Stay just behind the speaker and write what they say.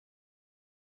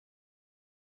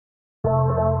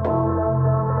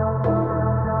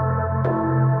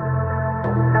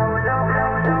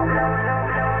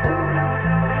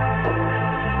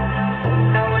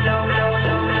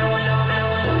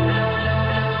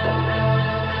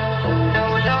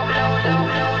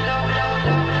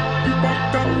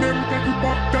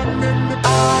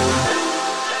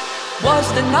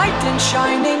Was the knight in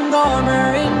shining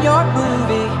armor in your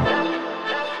movie?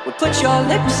 Would put your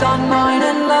lips on mine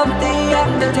and love the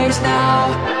aftertaste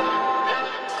now.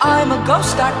 I'm a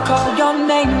ghost, I call your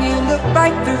name, you look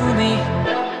right through me.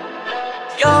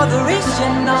 You're the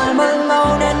reason I'm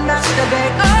alone and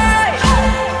masturbate.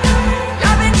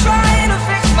 I've been trying to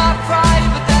fix my pride,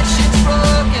 but that shit's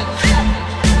broken.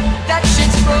 That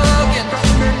shit's broken.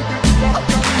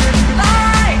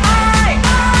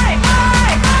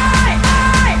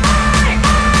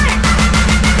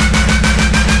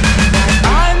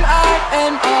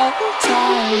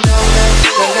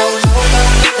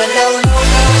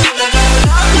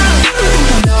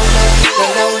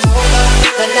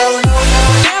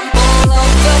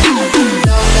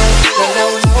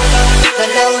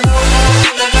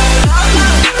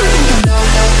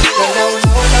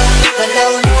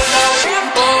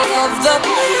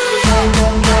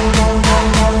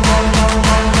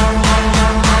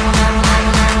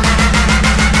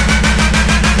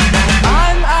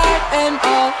 I'm at an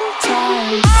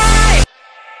all-time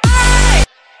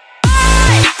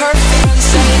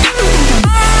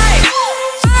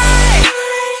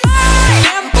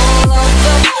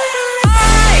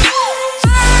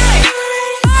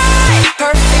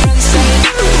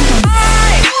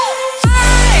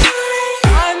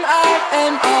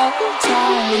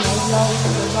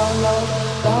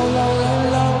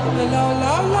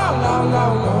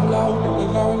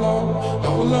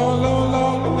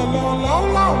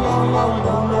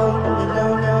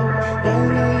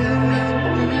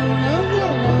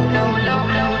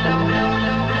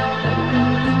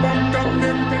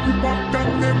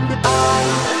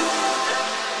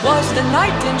Was the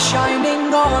knight in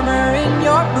shining armor in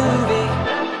your movie?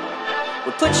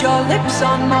 Would put your lips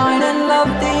on mine and love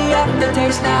the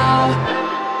aftertaste now.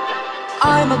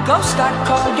 I'm a ghost, I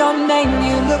call your name,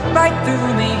 you look right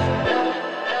through me.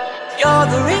 You're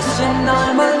the reason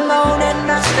I'm alone and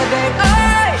masturbate.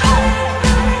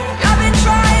 I've been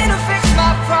trying to fix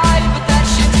my pride, but that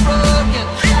shit's broken.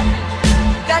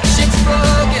 That shit's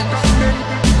broken.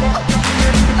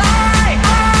 No.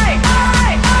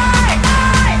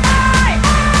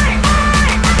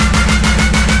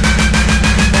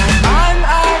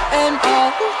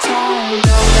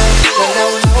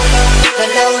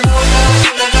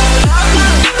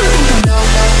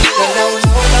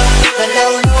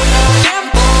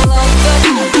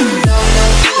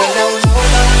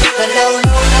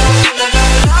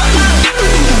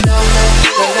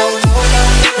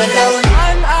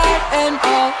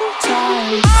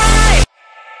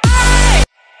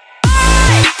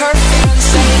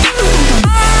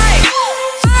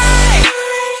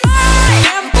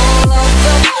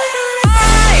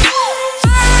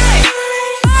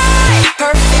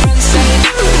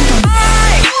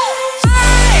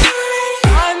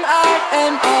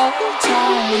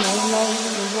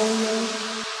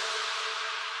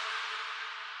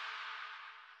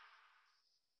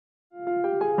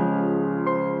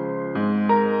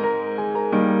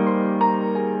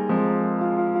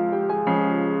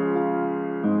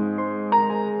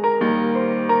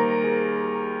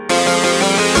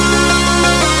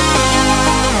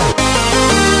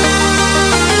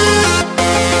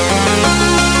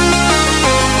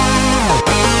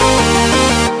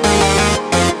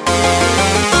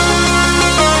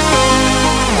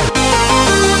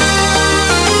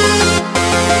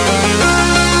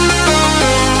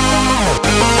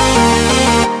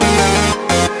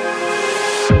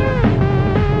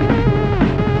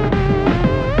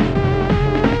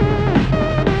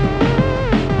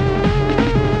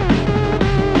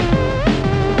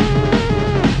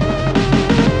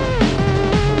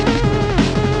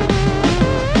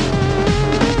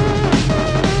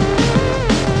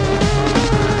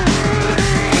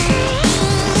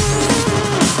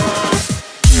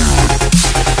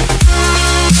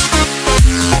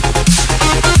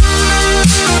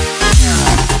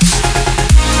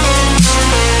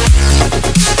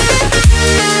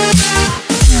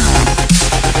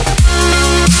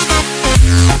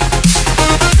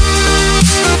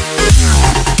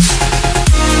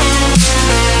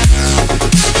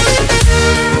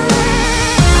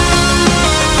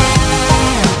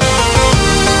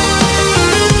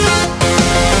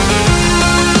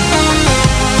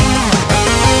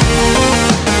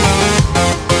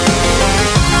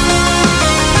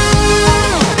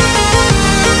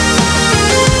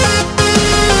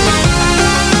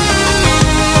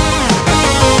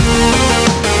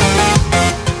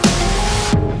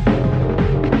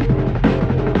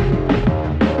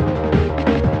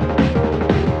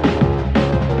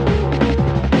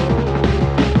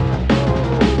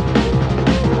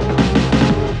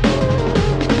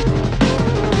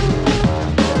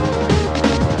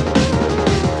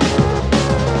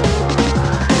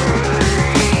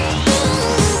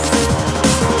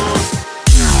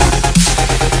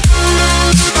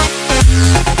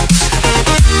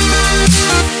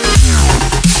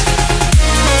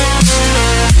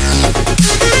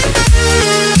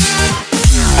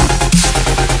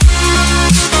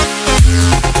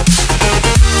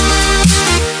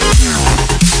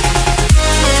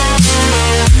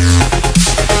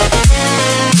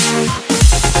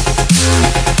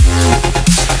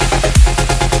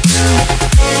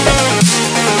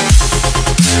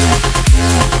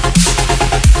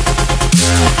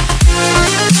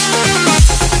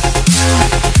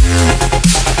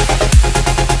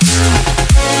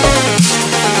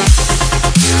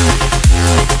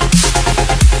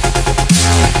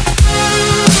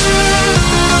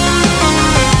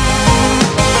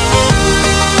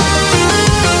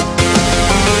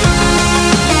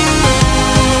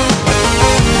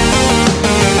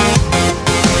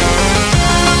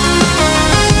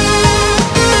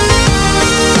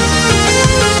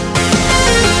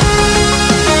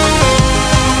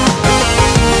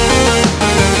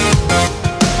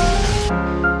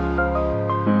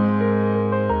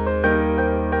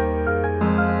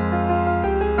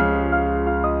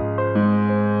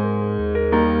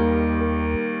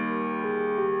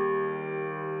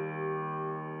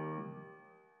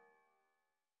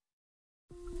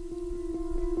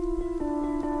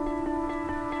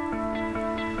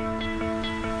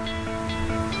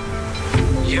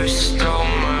 you stole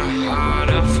my heart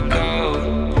of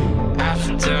gold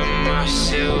after my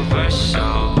silver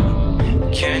soul.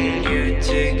 Can you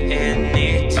dig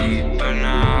any deeper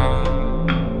now?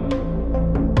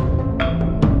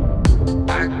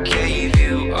 I gave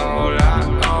you all I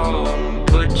own,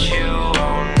 put you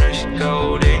on this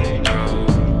golden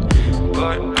throne,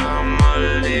 but I'm a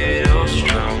little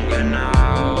stronger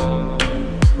now.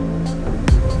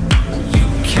 You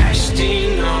cashed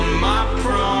in on my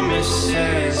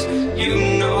promises,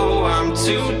 you know I'm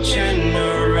too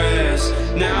generous.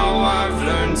 Now I've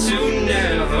learned to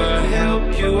never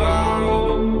help you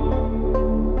out,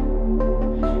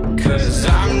 'cause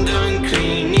I'm done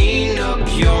cleaning up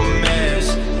your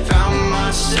mess. Found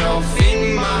myself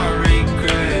in my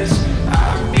regrets.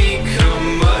 I've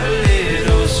become a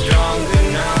little stronger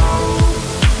now,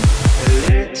 a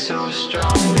little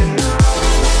stronger now.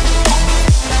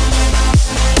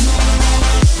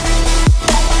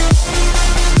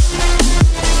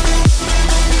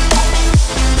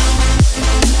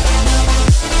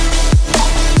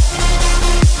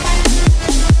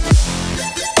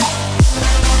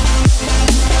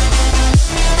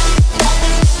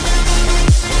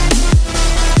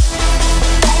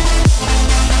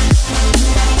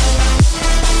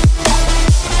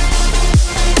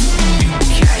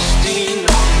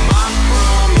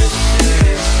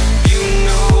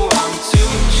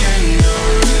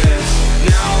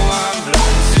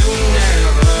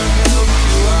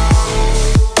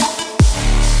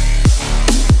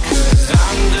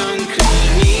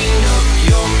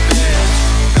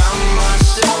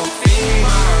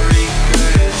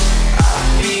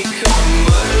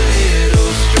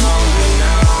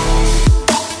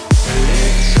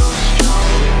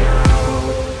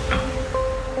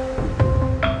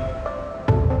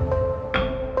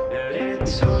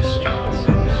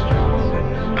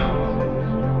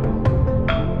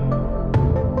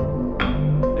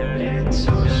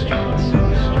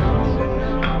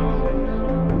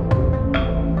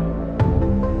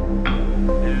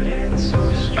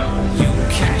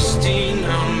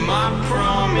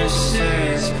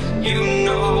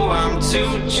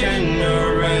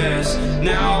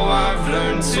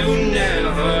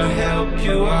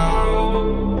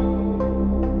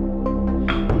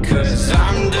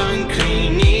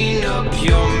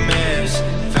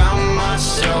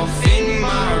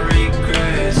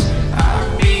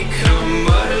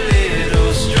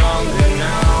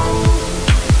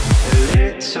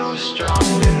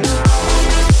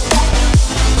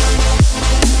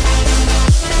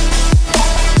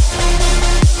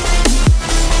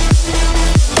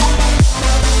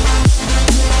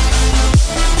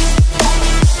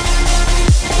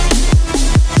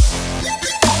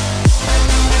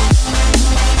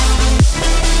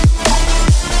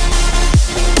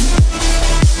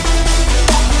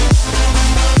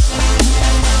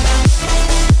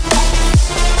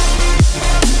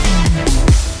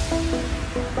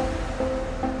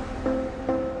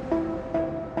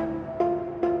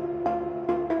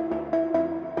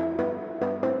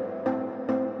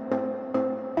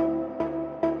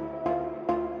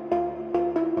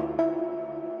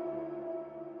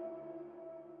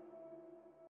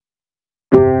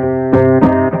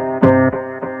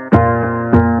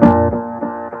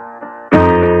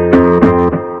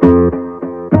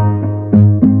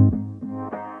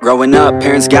 Growing up,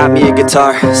 parents got me a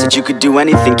guitar. Said you could do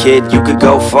anything, kid, you could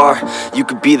go far. You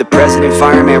could be the president,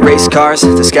 fireman, race cars.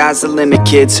 The sky's the limit,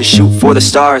 kid, so shoot for the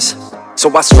stars.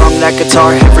 So I strummed that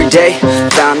guitar every day.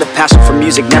 Found the passion for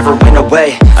music never went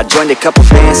away. I joined a couple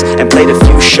bands and played a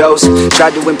few shows.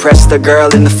 Tried to impress the girl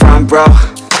in the front row,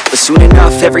 but soon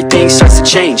enough everything starts to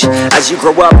change. As you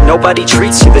grow up, nobody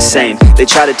treats you the same. They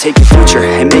try to take your future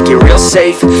and make it real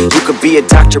safe. You could be a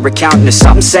doctor, accountant, or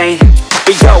something sane.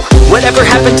 But yo, whatever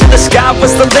happened to the sky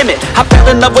was the limit. I fell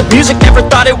in love with music, never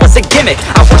thought it was a gimmick.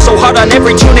 I worked so hard on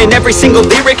every tune and every single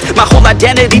lyric. My whole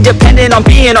identity depended on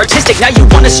being artistic. Now you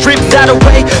wanna strip that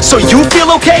away so you feel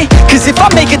okay? Cause if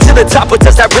I make it to the top, what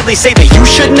does that really say? That you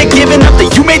shouldn't have given up,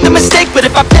 that you made the mistake? But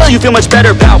if I fail, you feel much better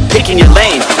about picking your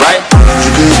lane, right?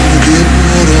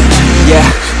 Yeah,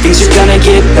 things are gonna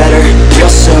get better real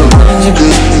soon.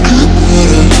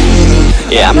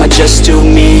 Yeah, I'ma just do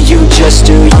me, you just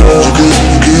do you.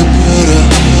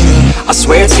 I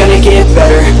swear it's gonna get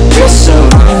better real soon.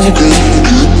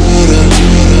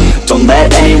 Don't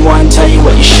let anyone tell you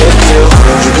what you should do.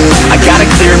 I got a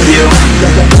clear view,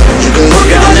 we're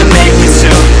gonna make it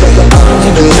soon.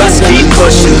 Just keep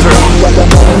pushing through.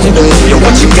 You're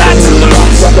what you got to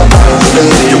lose.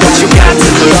 You're what you got to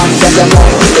lose.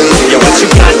 You're what you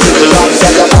got to lose.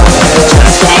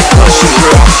 Just keep pushing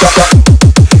through.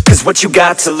 Cause what what you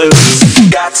got to lose.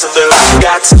 Got to lose,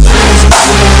 got to lose, got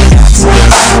to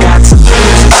lose, got to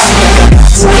lose,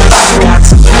 got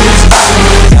to lose, got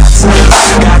to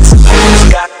lose, got to lose,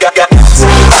 got to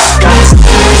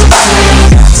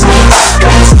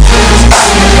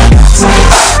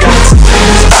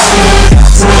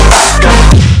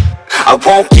I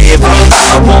won't give up,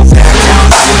 I won't back down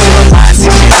until the line's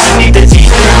 6 feet underneath the deep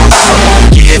ground. I won't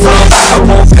give up, I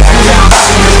won't back down,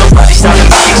 cause nobody's stopping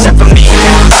me except for me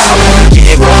now. I won't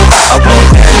give up, I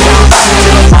won't back down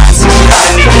until the line's 6 feet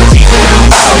underneath the deep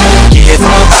ground. I won't give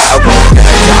up, I won't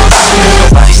back down, cause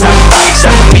nobody's stopping me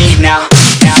except for me now.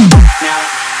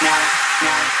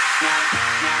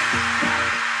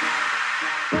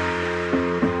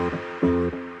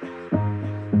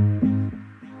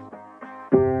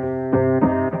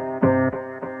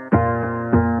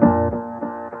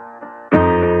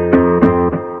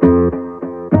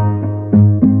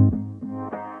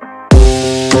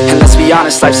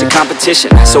 Honest, life's a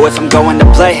competition, so if I'm going to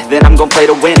play, then I'm gonna play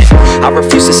to win it. I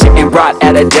refuse to sit and rot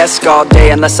at a desk all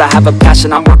day unless I have a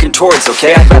passion I'm working towards,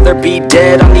 okay? I'd rather be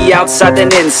dead on the outside than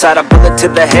inside. A bullet to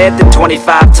the head than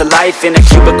 25 to life in a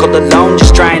cubicle alone,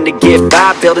 just trying to get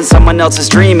by, building someone else's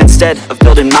dream instead of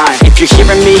building mine. If you're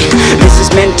hearing me, this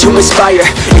is meant to inspire.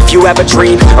 If you have a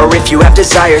dream, or if you have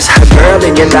desires, a girl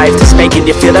in your life that's making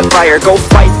you feel that fire, go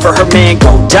fight for her man,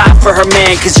 go die for her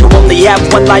man, cause you only have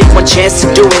one life, one chance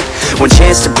to do it. One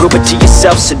chance to prove it to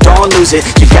yourself, so don't lose it.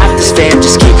 You got this, fam,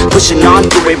 just keep pushing on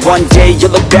through it. One day you'll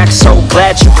look back so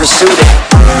glad you pursued it.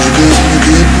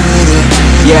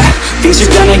 Yeah, things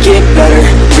are gonna get better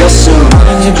real soon.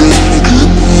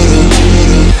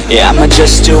 Yeah, I'ma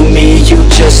just do me, you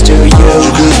just do you.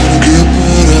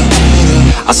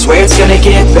 I swear it's gonna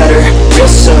get better real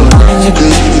soon.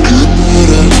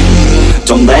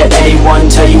 Don't let anyone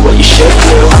tell you what you should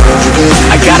do.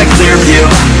 I got a clear view,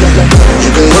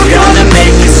 we're gonna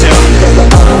make it soon.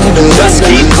 Just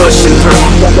keep pushing through.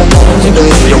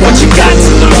 You're what you got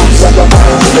to lose.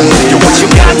 You're what you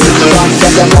got to lose.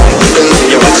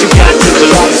 You're what you got to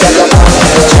lose.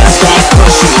 Just keep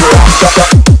pushing through,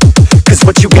 cause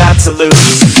what you got to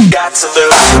lose. Got to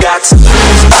lose, got to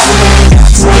lose, got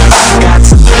to lose, got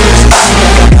to lose,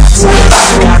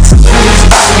 got to lose,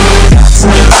 got to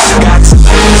lose, got to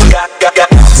lose,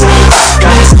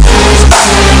 got to lose.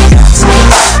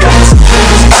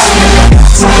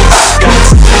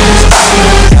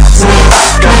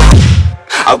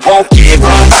 I won't give up,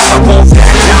 I won't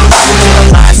back down until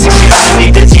the line's 6 feet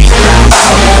underneath the deep ground.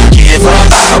 I won't give up,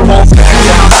 I won't back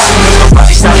down, cause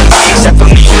nobody's stopping me except for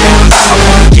me now. I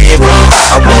won't give up,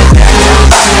 I won't back down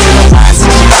until the line's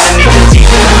 6 feet underneath the deep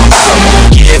ground. I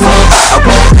won't give up, I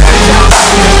won't back down,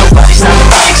 cause nobody's stopping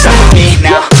me except for me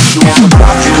now. You won't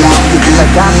stop you now, because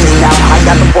I got you now. I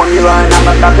got the formula and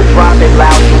I'm about to drop it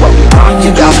loud. So what we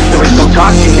talking about, there is no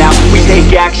talking now. We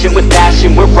take action with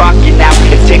passion, we're rocking now.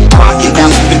 It's tick-tocking now,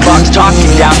 the clock's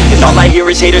talking down. And all I hear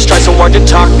is haters try so hard to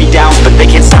talk me down, but they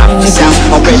can't stop the sound,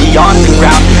 already on the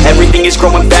ground. Everything is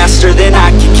growing faster than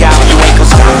I can count. You ain't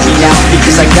gon' stop me now,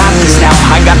 because I got this now.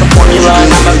 I got the formula and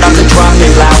I'm about to drop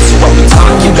it loud. So what we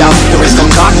talking about, there is no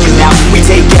talking now. We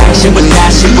take action with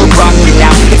passion, we're rocking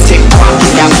now. It's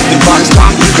tick-tocking now, the clock's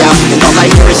talking down. And all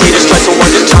I hear is haters try so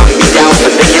hard to talk me down,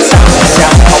 but they can't stop the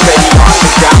sound, already on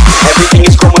the ground. Everything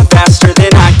is growing faster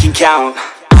than I can count.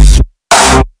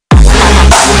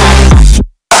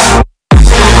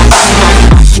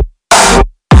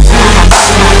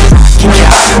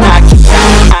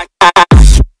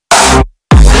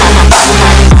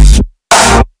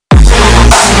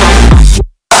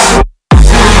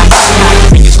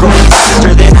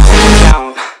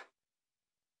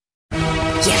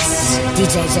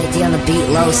 ZvZ on the beat,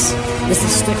 Los. This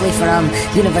is strictly from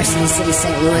University City,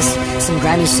 St. Louis. Some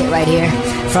grimy shit right here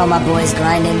for all my boys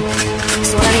grinding.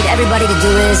 So what I need everybody to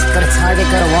do is go to Target,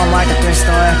 go to Walmart, the thrift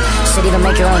store. Shit, even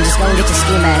make your own. Just go and get your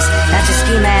ski mask. Not your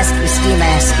ski mask, your ski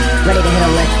mask. Ready to hit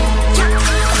a lick. Yeah,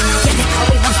 they call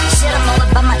me one. Shit, I'm all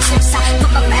about my chips. I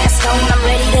put my mask on when I'm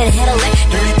ready to hit a lick.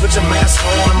 Dirty, put your mask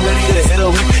on, I'm ready to hit a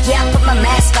lick. Yeah, I put my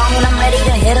mask on when I'm ready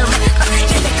to hit a lick.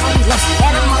 Yeah, they call me Los,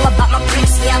 and I'm all about my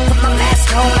creeps. Yeah, I put my mask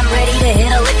on, I'm ready to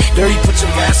hit a lick. Dirty, put your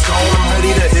mask on, I'm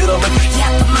ready to hit a lick. Yeah,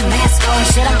 I put my mask on,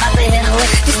 shit, I'm about to hit a lick.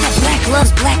 This that black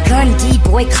gloves, black gun,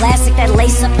 D-boy classic that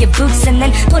lace up your boots and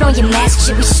then put on your mask.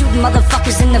 Shit, we shooting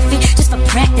motherfuckers in the feet just for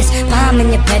practice. Bomb in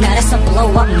your bed, now that's a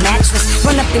blow-up mattress.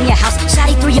 Run up in your house,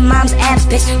 shotty through your mom's abs,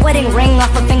 bitch. Wedding ring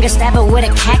off a finger stabber with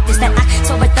a cactus. That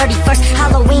October 31st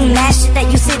Halloween mash shit. That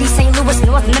U City, St. Louis,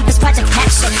 North Memphis, Project Pat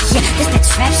shit. Yeah, this that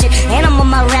trap shit, and I'm on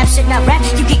my rap shit, not rap.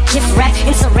 You get gift wrapped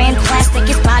in saran plastic.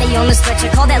 His body on the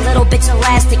stretcher, call that little bitch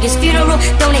elastic. His funeral,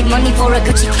 donate money for a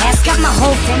Gucci cast. Got my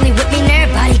whole family with me, and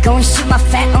everybody go and shoot. My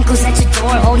fat uncle's at your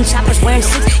door, holding choppers, wearing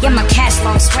suits. Yeah, my cash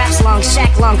long, straps long,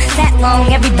 shack long, that long.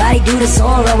 Everybody do the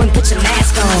Zorro and put your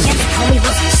mask on. Yeah, they call me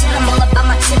Wolf, shit, I'm all about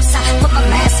my chips. I put my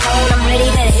mask on, I'm ready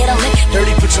to hit a lick.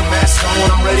 Dirty, put your mask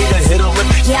on, I'm ready to hit a lick.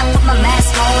 Yeah, I put my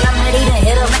mask on, I'm ready to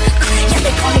hit a lick. Yeah,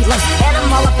 they call me Wolf, and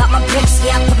I'm all about my bricks.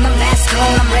 Yeah, I put my mask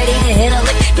on, I'm ready to hit a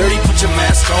lick. Dirty, put your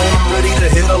mask on, I'm ready to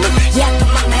hit a lick. Yeah, I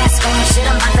put my mask on, shit,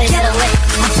 I'm about to hit a lick.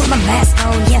 I put my mask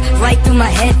on, yeah, right through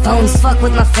my headphones. Fuck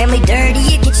with my family dirty,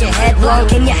 you get your head blown.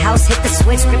 In your house, hit the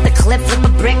switch, grip the clip, flip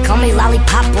a brick. Call me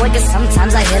lollipop boy, cause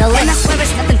sometimes I hit a lick. And I swear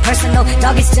it's nothing personal,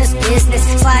 dog, it's just business.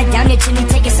 Slide down your chimney,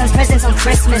 take your son's presents on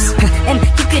Christmas. And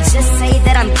you could just say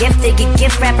that I'm gifted. Get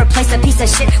gift wrap, replace a piece of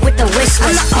shit with the wish list.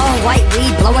 I'm the all-white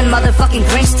weed, blowing motherfucking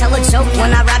Grinch. Tell a joke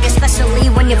when I rob you, especially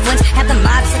when you flinch. Have the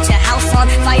mob set your house on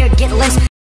fire, get lynched.